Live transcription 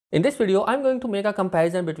In this video, I'm going to make a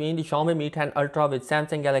comparison between the Xiaomi Mi 10 Ultra with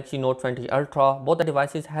Samsung Galaxy Note 20 Ultra. Both the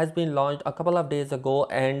devices has been launched a couple of days ago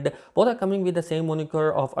and both are coming with the same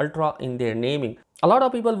moniker of Ultra in their naming. A lot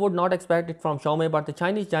of people would not expect it from Xiaomi, but the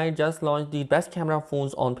Chinese giant just launched the best camera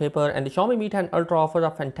phones on paper, and the Xiaomi Mi 10 Ultra offers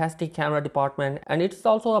a fantastic camera department and it's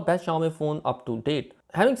also a best Xiaomi phone up to date.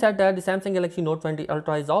 Having said that, the Samsung Galaxy Note 20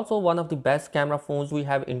 Ultra is also one of the best camera phones we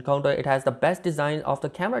have encountered. It has the best design of the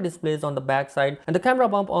camera displays on the back side, and the camera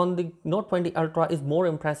bump on the Note 20 Ultra is more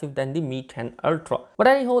impressive than the Mi 10 Ultra. But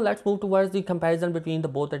anyhow, let's move towards the comparison between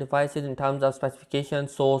both the devices in terms of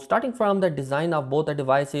specifications. So starting from the design of both the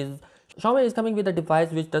devices, Xiaomi is coming with a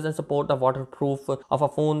device which doesn't support the waterproof of a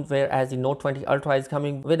phone, whereas the Note 20 Ultra is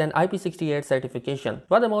coming with an IP68 certification.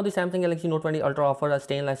 Furthermore, the Samsung Galaxy Note 20 Ultra offers a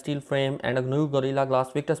stainless steel frame and a new Gorilla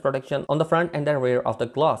Glass Victus protection on the front and the rear of the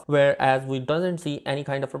glass, whereas we doesn't see any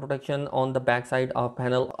kind of protection on the backside of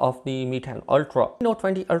panel of the Mi 10 Ultra. Note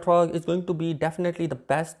 20 Ultra is going to be definitely the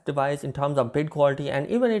best device in terms of build quality, and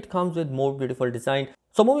even it comes with more beautiful design.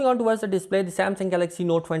 So moving on towards the display, the Samsung Galaxy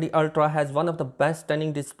Note 20 Ultra has one of the best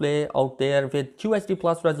stunning display out there with QHD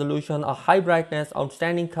plus resolution, a high brightness,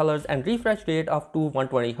 outstanding colors and refresh rate up to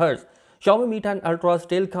 120Hz. Xiaomi Mi 10 Ultra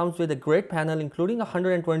still comes with a great panel including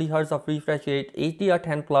 120Hz of refresh rate,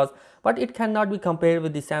 HDR10 plus, but it cannot be compared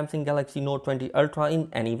with the Samsung Galaxy Note 20 Ultra in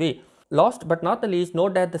any way. Last but not the least,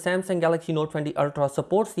 note that the Samsung Galaxy Note 20 Ultra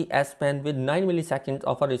supports the S Pen with 9 milliseconds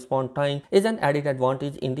of a response time is an added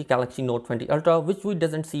advantage in the Galaxy Note 20 Ultra, which we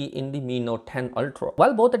doesn't see in the Mi Note 10 Ultra.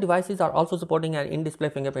 While both the devices are also supporting an in-display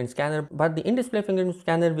fingerprint scanner, but the in-display fingerprint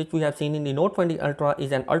scanner which we have seen in the Note 20 Ultra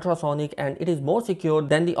is an ultrasonic and it is more secure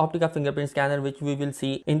than the optical fingerprint scanner which we will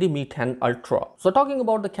see in the Mi 10 Ultra. So talking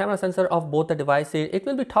about the camera sensor of both the devices, it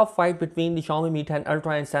will be tough fight between the Xiaomi Mi 10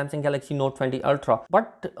 Ultra and Samsung Galaxy Note 20 Ultra,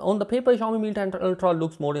 but on the paper Xiaomi Mi 10 Ultra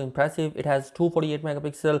looks more impressive. It has 248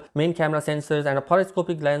 megapixel main camera sensors and a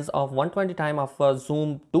periscopic lens of 120 times of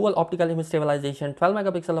zoom, dual optical image stabilization, 12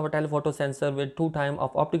 megapixel of a telephoto sensor with 2 times of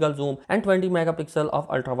optical zoom and 20 megapixel of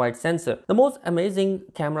ultra wide sensor. The most amazing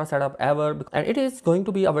camera setup ever, and it is going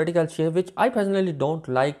to be a vertical shape which I personally don't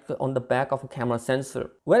like on the back of a camera sensor.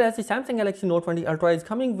 Whereas the Samsung Galaxy Note 20 Ultra is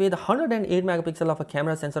coming with 108 megapixel of a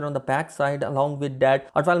camera sensor on the back side, along with that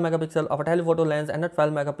a 12 megapixel of a telephoto lens and a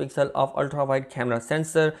 12 megapixel of ultra wide camera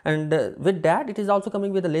sensor, and with that it is also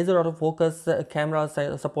coming with a laser autofocus camera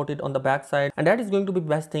supported on the back side, and that is going to be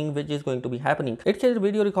best thing which is going to be happening. It says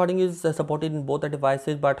video recording is supported in both the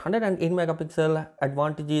devices, but 108 megapixel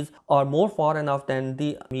advantages are more far enough than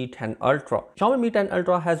the Mi 10 Ultra. Xiaomi Mi 10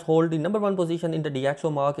 Ultra has hold the #1 position in the DxO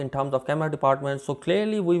mark in terms of camera department, so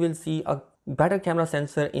clearly we will see a better camera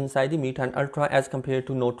sensor inside the Mi 10 Ultra as compared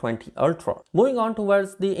to Note 20 Ultra. Moving on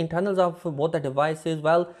towards the internals of both the devices,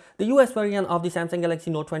 well, the US version of the Samsung Galaxy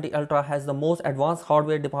Note 20 Ultra has the most advanced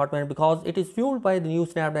hardware department because it is fueled by the new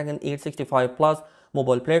Snapdragon 865 Plus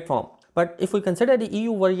mobile platform. But if we consider the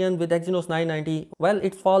EU version with Exynos 990, well,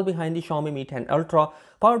 it falls behind the Xiaomi Mi 10 Ultra,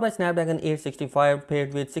 powered by Snapdragon 865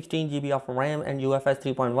 paired with 16GB of RAM and UFS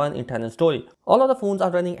 3.1 internal storage. All of the phones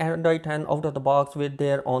are running Android 10 out of the box with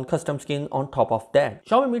their own custom skin on top of that.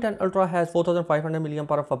 Xiaomi Mi 10 Ultra has 4500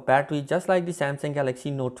 mAh of a battery just like the Samsung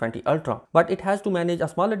Galaxy Note 20 Ultra, but it has to manage a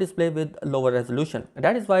smaller display with lower resolution.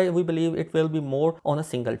 That is why we believe it will be more on a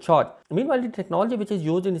single charge. Meanwhile, the technology which is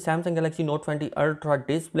used in the Samsung Galaxy Note 20 Ultra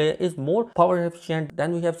display is more power efficient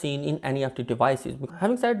than we have seen in any of the devices.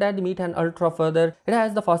 Having said that, the Mi 10 Ultra further, it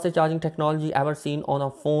has the fastest charging technology ever seen on a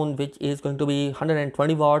phone, which is going to be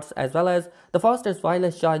 120 watts, as well as the fastest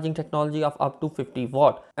wireless charging technology of up to 50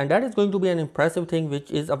 watt, and that is going to be an impressive thing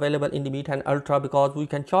which is available in the Mi 10 Ultra, because we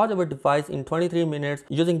can charge our device in 23 minutes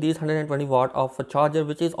using these 120 watt of a charger,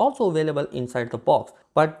 which is also available inside the box.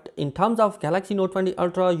 But in terms of Galaxy Note 20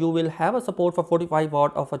 Ultra, you will have a support for 45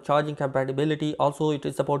 watt of a charging compatibility. Also, it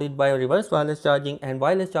is supported by reverse wireless charging and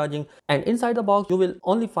wireless charging, and inside the box you will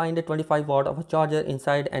only find a 25 watt of a charger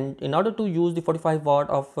inside, and in order to use the 45 watt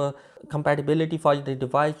of compatibility for the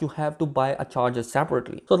device, you have to buy a charger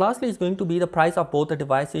separately. So lastly is going to be the price of both the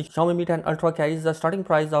devices. Xiaomi Mi 10 Ultra carries a starting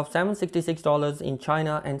price of $766 in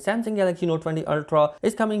China, and Samsung Galaxy Note 20 Ultra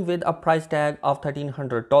is coming with a price tag of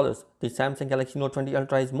 $1300. The Samsung Galaxy Note 20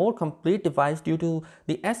 Ultra is more complete device due to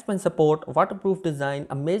the S Pen support, waterproof design,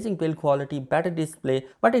 amazing build quality, better display,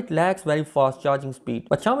 but it lacks very fast charging speed.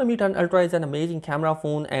 But Xiaomi Mi 10 Ultra is an amazing camera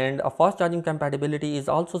phone, and a fast charging compatibility is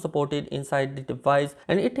also supported inside the device,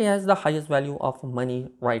 and it has the highest value of money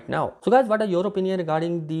right now. So guys, what are your opinion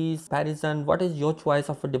regarding this comparison? What is your choice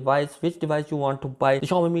of a device? Which device you want to buy, the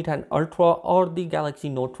Xiaomi Mi 10 Ultra or the Galaxy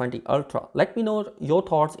Note 20 Ultra? Let me know your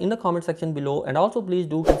thoughts in the comment section below, and also please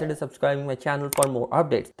do consider subscribing my channel for more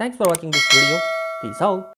updates. Thanks for watching this video. Peace out.